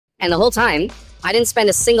And the whole time, I didn't spend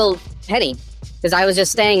a single penny because I was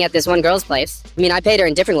just staying at this one girl's place. I mean, I paid her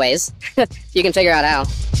in different ways. You can figure out how.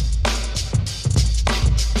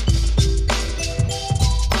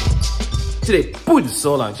 这里不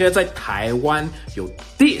说了，现在在台湾有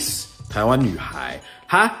diss 台湾女孩，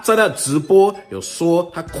她在她的直播有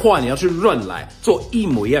说她跨年要去乱来做一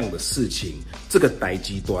模一样的事情，这个代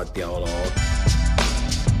志大条咯。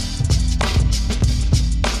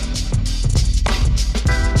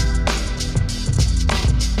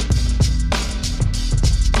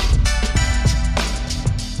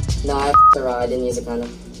No, I f***ed her raw. I didn't use a condom.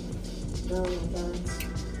 Oh my god.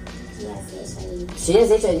 She has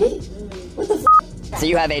HIV? What the f***? So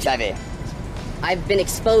you have HIV? I've been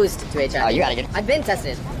exposed to HIV. Oh, you gotta get... I've been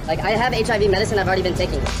tested. Like, I have HIV medicine I've already been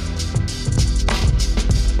taking.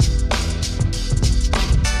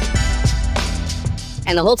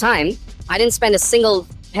 And the whole time, I didn't spend a single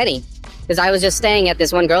penny because I was just staying at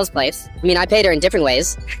this one girl's place. I mean, I paid her in different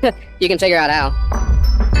ways. You can figure out how.